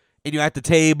off and you're at the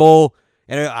table.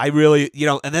 And I really,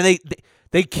 and then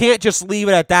they can't just leave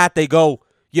it at that. They go,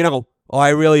 oh, I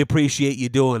really appreciate you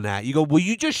doing that. You go, will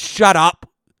you just shut up?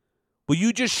 Will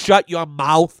you just shut your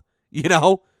mouth?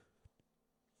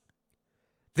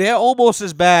 They're almost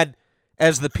as bad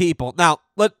as the people. Now,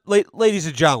 ladies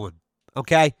and gentlemen,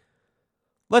 okay?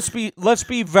 Let's be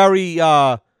very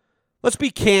let's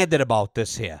be candid about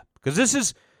this here, because this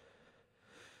is,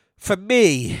 for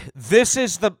me, this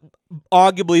is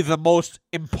arguably the most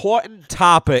important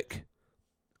topic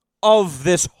of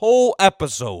this whole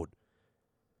episode.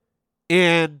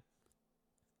 And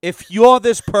if you're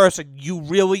this person, you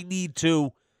really need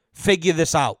to figure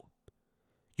this out.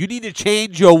 You need to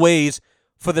change your ways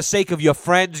for the sake of your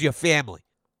friends, your family.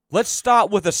 Let's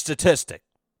start with a statistic,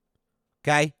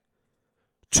 okay?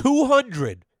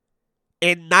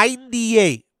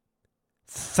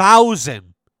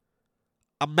 298,000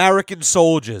 American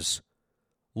soldiers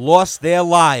lost their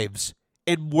lives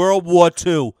in World War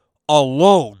II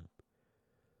alone,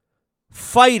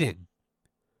 fighting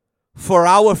for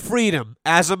our freedom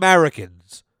as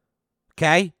Americans,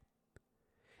 okay?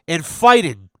 And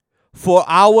fighting for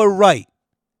our right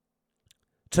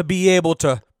to be able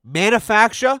to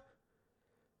manufacture,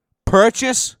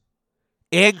 purchase,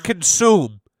 and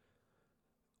consume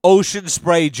ocean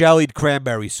spray jellied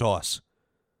cranberry sauce.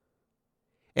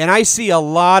 And I see a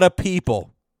lot of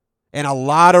people in a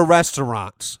lot of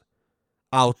restaurants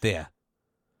out there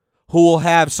who will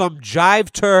have some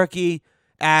jive turkey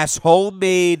ass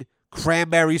homemade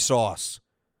cranberry sauce.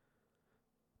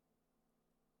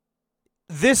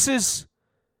 This is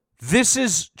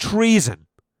treason.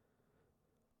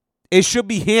 It should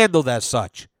be handled as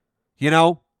such.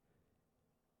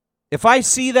 If I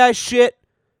see that shit,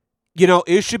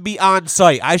 it should be on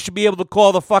site. I should be able to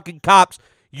call the fucking cops.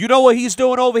 You know what he's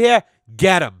doing over here?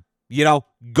 Get him.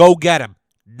 Go get him.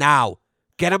 Now.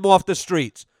 Get him off the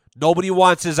streets. Nobody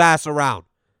wants his ass around.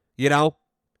 There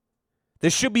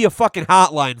should be a fucking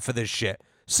hotline for this shit.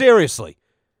 Seriously.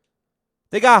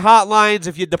 They got hotlines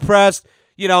if you're depressed,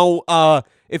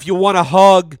 if you want a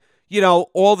hug,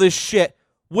 all this shit.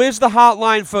 Where's the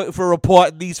hotline for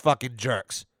reporting these fucking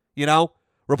jerks?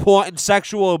 Reporting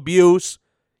sexual abuse,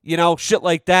 shit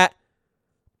like that.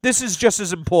 This is just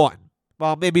as important.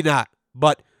 Well, maybe not,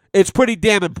 but it's pretty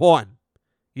damn important,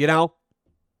 If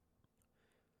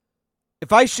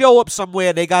I show up somewhere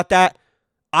and they got that,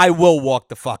 I will walk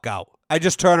the fuck out. I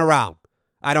just turn around.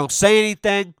 I don't say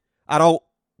anything. I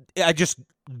just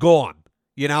gone,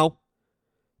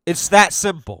 It's that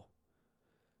simple.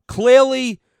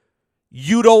 Clearly,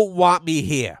 you don't want me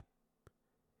here.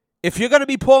 If you're going to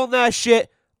be pulling that shit,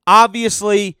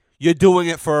 obviously, you're doing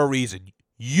it for a reason.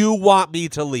 You want me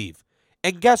to leave.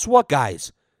 And guess what,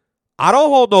 guys? I don't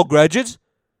hold no grudges.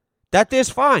 That is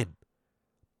fine.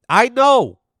 I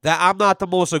know that I'm not the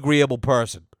most agreeable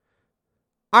person.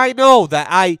 I know that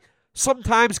I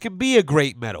sometimes can be a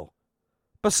great middle.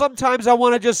 But sometimes I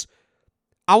want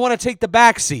to take the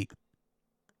back seat.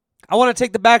 I want to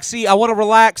take the back seat. I want to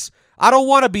relax. I don't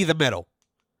want to be the middle.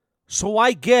 So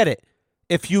I get it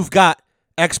if you've got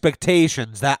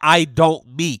expectations that I don't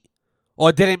meet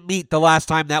or didn't meet the last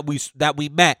time that we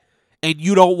met, and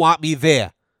you don't want me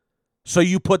there. So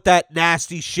you put that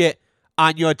nasty shit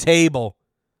on your table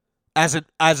as an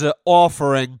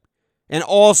offering, and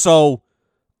also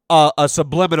a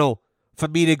subliminal for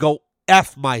me to go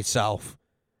F myself,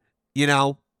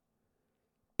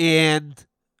 and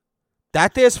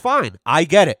that is fine. I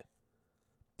get it.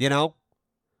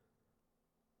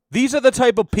 These are the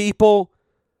type of people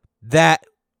that,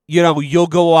 you'll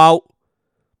go out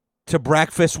to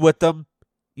breakfast with them,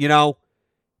 and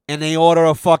they order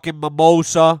a fucking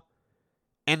mimosa,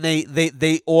 and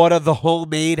they order the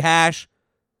homemade hash.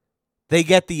 They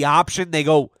get the option. They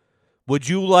go, would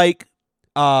you like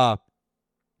our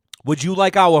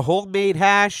homemade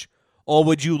hash, or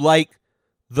would you like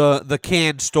the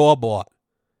canned store-bought?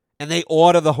 And they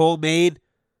order the homemade.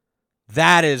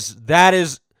 That is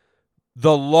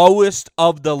the lowest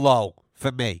of the low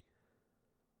for me.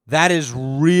 That is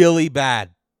really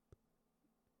bad.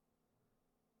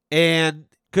 And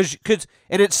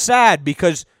it's sad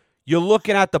because you're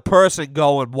looking at the person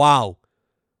going, wow,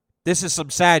 this is some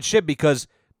sad shit, because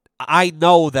I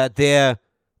know that they're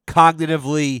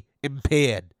cognitively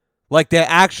impaired. Like they're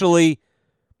actually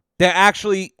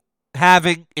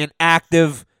having an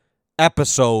active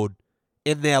episode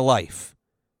in their life.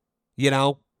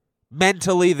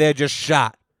 Mentally they're just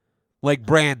shot, like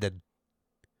Brandon.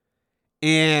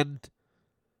 And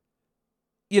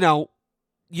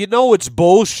it's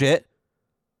bullshit,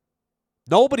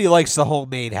 Nobody likes the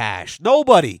homemade hash.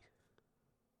 Nobody.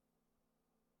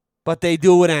 But they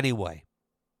do it anyway.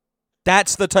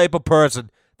 That's the type of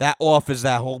person that offers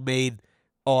that homemade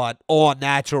or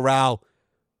natural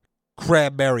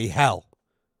cranberry hell.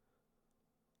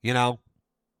 You know?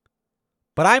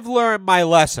 But I've learned my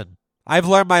lesson.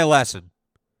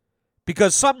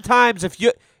 Because sometimes if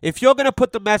you're going to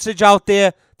put the message out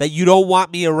there that you don't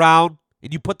want me around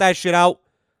and you put that shit out,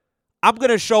 I'm going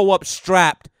to show up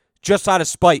strapped just out of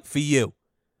spite for you.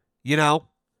 You know?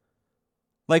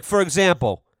 Like, for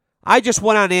example, I just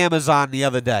went on Amazon the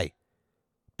other day.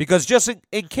 Because just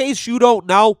in case you don't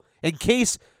know, in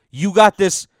case you got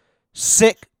this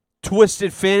sick,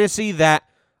 twisted fantasy that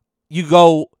you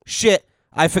go, shit,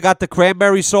 I forgot the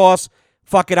cranberry sauce.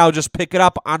 Fuck it, I'll just pick it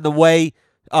up on the way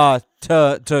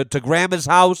to Grandma's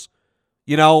house,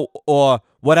 you know, or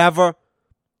whatever.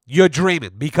 You're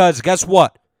dreaming. Because guess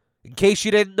what? In case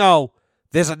you didn't know,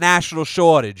 there's a national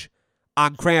shortage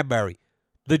on cranberry.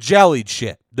 The jellied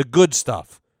shit. The good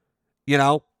stuff. You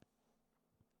know?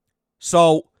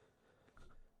 So,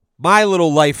 my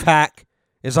little life hack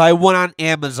is I went on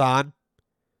Amazon,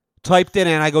 typed it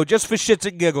in, I go, just for shits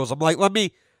and giggles. I'm like,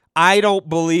 I don't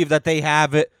believe that they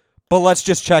have it, but let's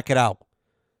just check it out.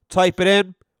 Type it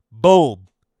in, boom.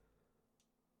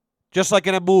 Just like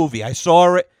in a movie. I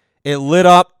saw it, it lit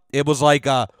up, it was like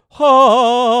a,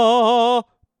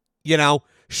 you know,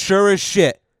 sure as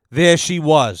shit, there she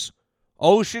was.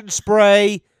 Ocean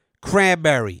Spray,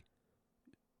 cranberry.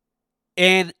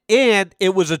 And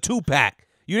it was a 2-pack.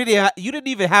 You didn't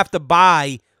even have to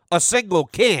buy a single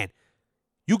can.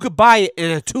 You could buy it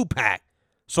in a 2-pack.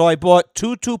 So I bought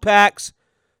 2-packs.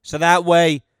 So that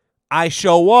way I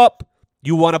show up.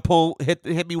 You want to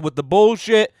hit me with the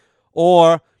bullshit,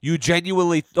 or you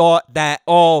genuinely thought that,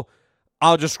 oh,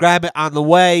 I'll just grab it on the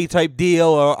way type deal,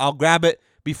 or I'll grab it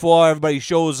before everybody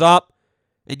shows up,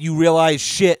 and you realize,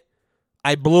 shit,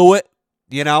 I blew it,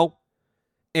 you know?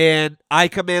 And I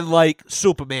come in like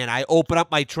Superman. I open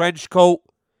up my trench coat,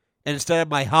 and instead of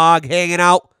my hog hanging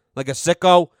out like a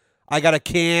sicko, I got a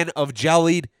can of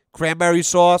jellied cranberry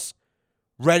sauce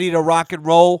ready to rock and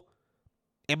roll.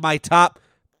 In my top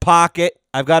pocket,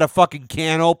 I've got a fucking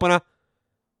can opener.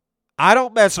 I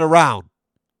don't mess around.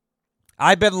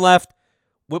 I've been left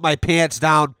with my pants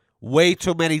down way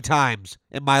too many times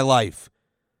in my life.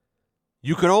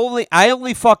 I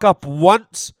only fuck up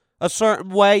once a certain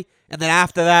way, and then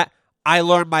after that, I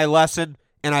learn my lesson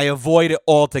and I avoid it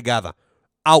altogether.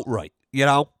 Outright, you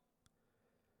know?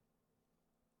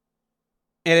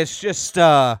 And it's just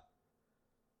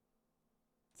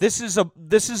this is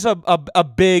a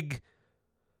big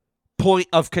point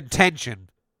of contention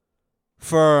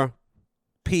for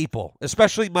people,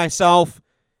 especially myself,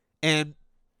 and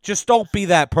just don't be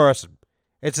that person.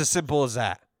 It's as simple as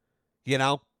that. You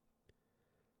know?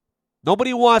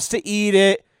 Nobody wants to eat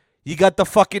it. You got the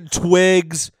fucking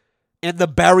twigs and the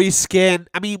berry skin.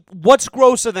 I mean, what's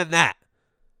grosser than that?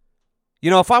 You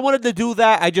know, if I wanted to do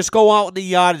that, I'd just go out in the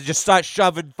yard and just start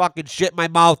shoving fucking shit in my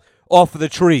mouth off of the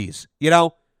trees. You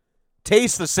know?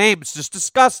 Tastes the same. It's just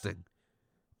disgusting.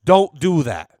 Don't do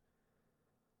that.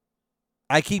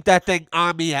 I keep that thing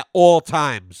on me at all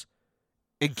times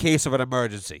in case of an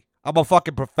emergency. I'm a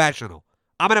fucking professional.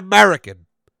 I'm an American.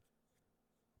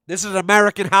 This is an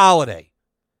American holiday.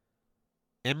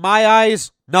 In my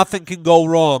eyes, nothing can go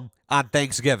wrong on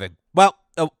Thanksgiving. Well,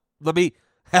 let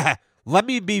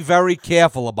me be very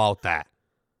careful about that.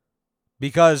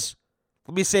 Because,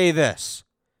 let me say this,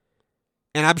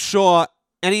 and I'm sure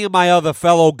any of my other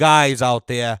fellow guys out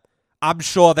there, I'm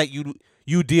sure that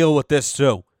you deal with this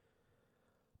too.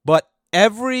 But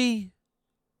every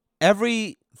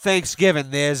Thanksgiving,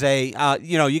 there's a,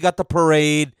 you got the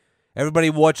parade.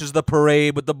 Everybody watches the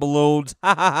parade with the balloons.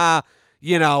 Ha ha ha.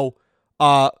 You know,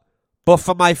 but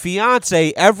for my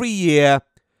fiance, every year,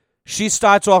 she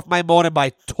starts off my morning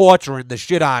by torturing the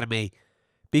shit out of me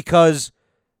because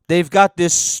they've got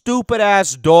this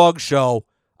stupid-ass dog show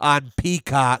on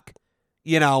Peacock,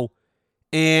 you know,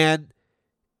 and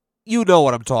you know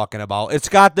what I'm talking about. It's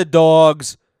got the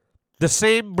dogs, the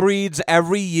same breeds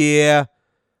every year.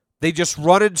 They just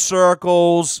run in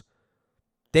circles.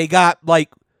 They got,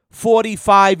 like,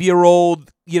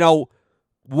 45-year-old,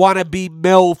 wannabe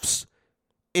MILFs,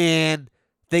 and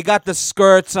they got the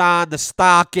skirts on, the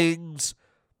stockings.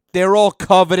 They're all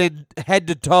covered in head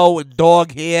to toe in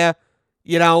dog hair,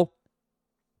 And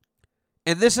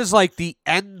this is like the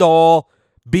end-all,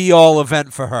 be-all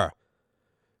event for her.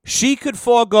 She could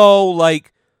forego,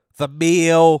 like, the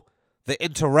meal, the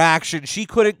interaction. She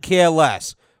couldn't care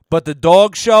less. But the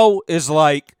dog show is,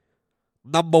 like,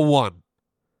 number one.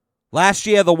 Last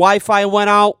year, the Wi-Fi went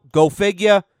out. Go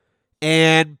figure.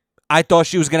 and I thought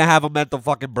she was going to have a mental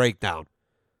fucking breakdown.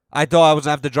 I thought I was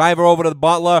going to have to drive her over to the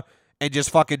butler and just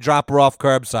fucking drop her off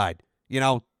curbside. You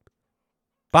know,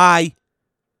 bye.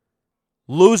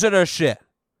 Losing her shit.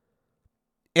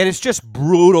 And it's just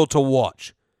brutal to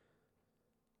watch.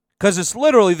 Because it's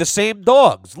literally the same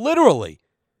dogs. Literally.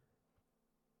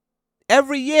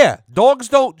 Every year. Dogs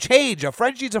don't change. A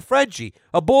Frenchie's a Frenchie.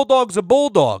 A bulldog's a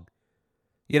bulldog.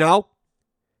 You know?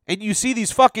 And you see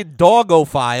these fucking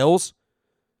doggophiles.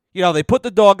 You know, they put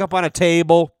the dog up on a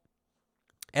table.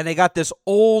 And they got this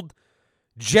old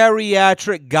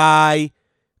geriatric guy.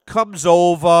 Comes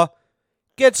over.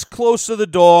 Gets close to the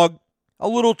dog. A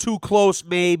little too close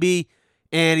maybe.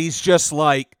 And he's just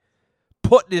like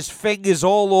putting his fingers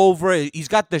all over it. He's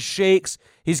got the shakes.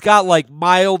 He's got like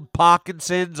mild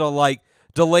Parkinson's or like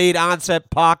delayed onset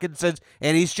Parkinson's.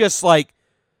 And he's just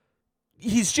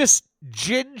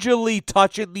gingerly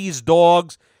touching these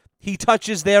dogs. He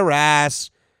touches their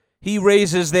ass. He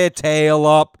raises their tail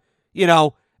up, you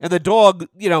know, and the dog,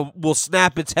 you know, will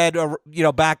snap its head, you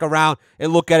know, back around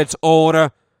and look at its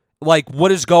owner. Like,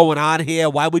 what is going on here?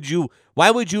 Why would you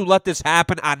let this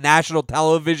happen on national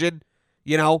television?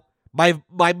 You know, my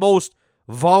most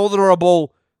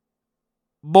vulnerable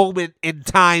moment in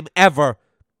time ever,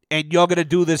 and you're gonna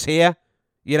do this here?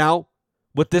 You know,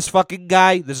 with this fucking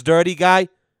guy, this dirty guy.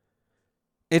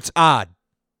 It's odd.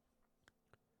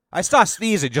 I start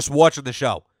sneezing just watching the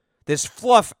show. There's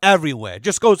fluff everywhere. It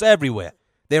just goes everywhere.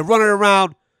 They're running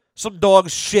around. Some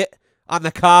dogs shit on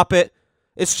the carpet.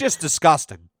 It's just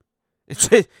disgusting. It's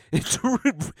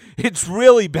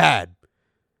really bad.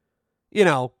 You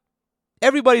know,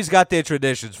 everybody's got their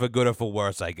traditions for good or for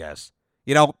worse, I guess.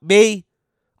 You know, me,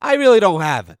 I really don't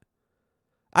have it.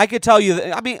 I could tell you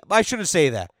that, I mean, I shouldn't say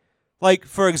that. Like,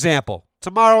 for example,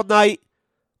 tomorrow night,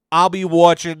 I'll be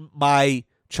watching my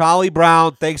Charlie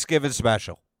Brown Thanksgiving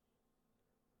special.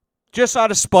 Just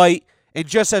out of spite and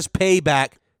just as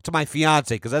payback to my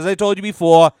fiance. Because as I told you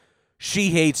before,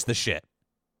 she hates the shit.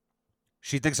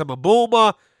 She thinks I'm a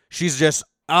boomer. She's just,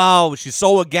 she's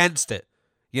so against it.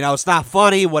 You know, it's not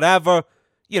funny, whatever.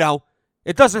 You know,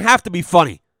 it doesn't have to be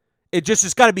funny.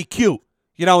 It's got to be cute.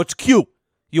 You know, it's cute.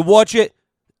 You watch it,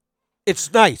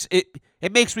 it's nice. It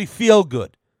makes me feel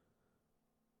good.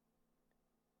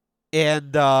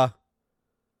 And I'll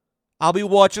be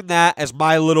watching that as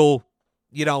my little,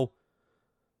 you know,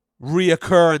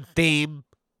 reoccurring theme.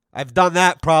 I've done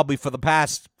that probably for the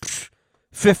past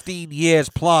 15 years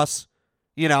plus.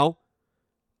 You know,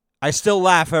 I still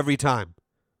laugh every time.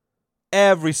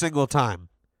 Every single time.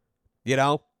 You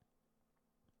know?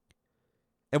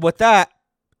 And with that,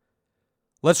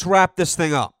 let's wrap this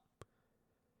thing up.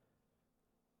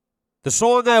 The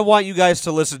song I want you guys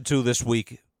to listen to this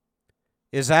week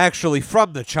is actually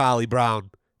from the Charlie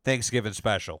Brown Thanksgiving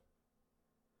special.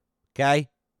 Okay?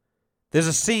 There's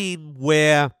a scene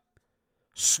where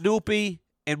Snoopy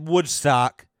and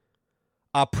Woodstock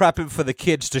are prepping for the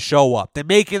kids to show up. They're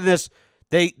making this,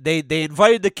 they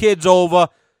invited the kids over.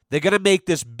 They're going to make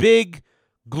this big,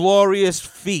 glorious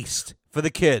feast for the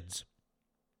kids.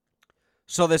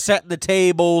 So they're setting the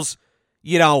tables.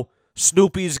 You know,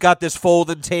 Snoopy's got this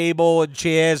folding table and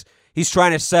chairs he's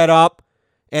trying to set up.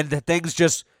 And the things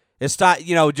just,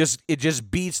 it just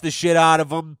beats the shit out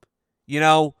of him. You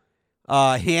know,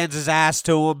 hands his ass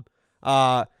to him.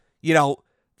 You know,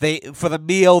 for the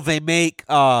meal, they make,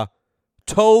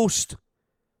 toast,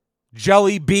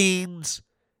 jelly beans,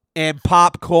 and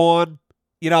popcorn,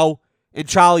 you know, and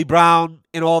Charlie Brown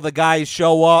and all the guys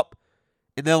show up,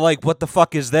 and they're like, what the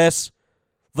fuck is this?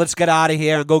 Let's get out of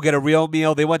here and go get a real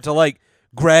meal. They went to, like,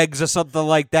 Greg's or something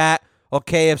like that, or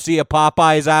KFC or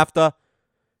Popeyes after.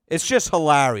 It's just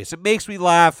hilarious. It makes me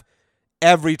laugh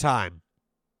every time.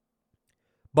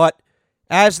 But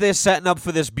as they're setting up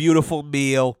for this beautiful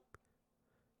meal,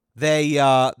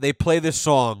 they play this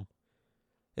song.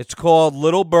 It's called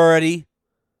Little Birdie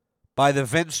by the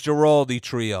Vince Guaraldi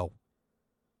Trio.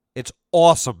 It's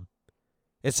awesome.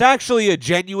 It's actually a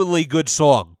genuinely good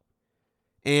song.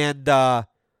 And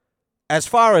as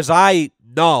far as I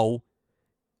know,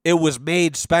 it was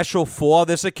made special for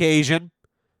this occasion,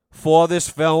 for this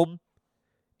film.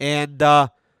 And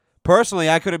personally,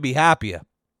 I couldn't be happier.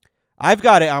 I've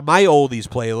got it on my oldies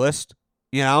playlist,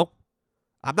 you know.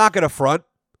 I'm not going to front.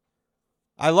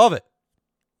 I love it.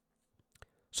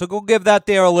 So go give that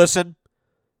there a listen.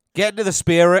 Get into the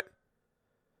spirit.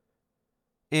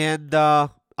 And I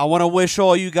want to wish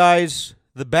all you guys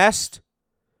the best.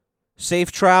 Safe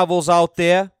travels out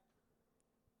there.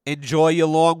 Enjoy your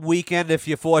long weekend if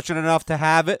you're fortunate enough to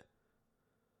have it.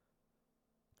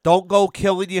 Don't go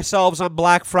killing yourselves on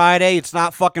Black Friday. It's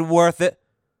not fucking worth it.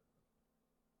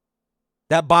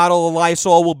 That bottle of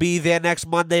Lysol will be there next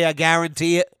Monday. I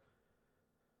guarantee it.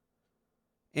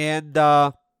 And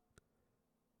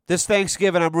this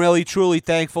Thanksgiving, I'm really, truly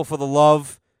thankful for the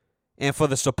love and for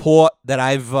the support that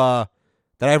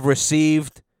I've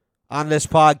received on this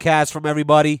podcast from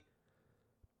everybody.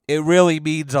 It really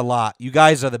means a lot. You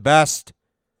guys are the best.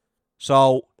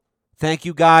 So, thank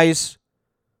you guys.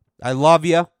 I love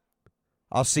you.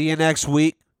 I'll see you next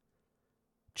week.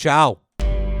 Ciao.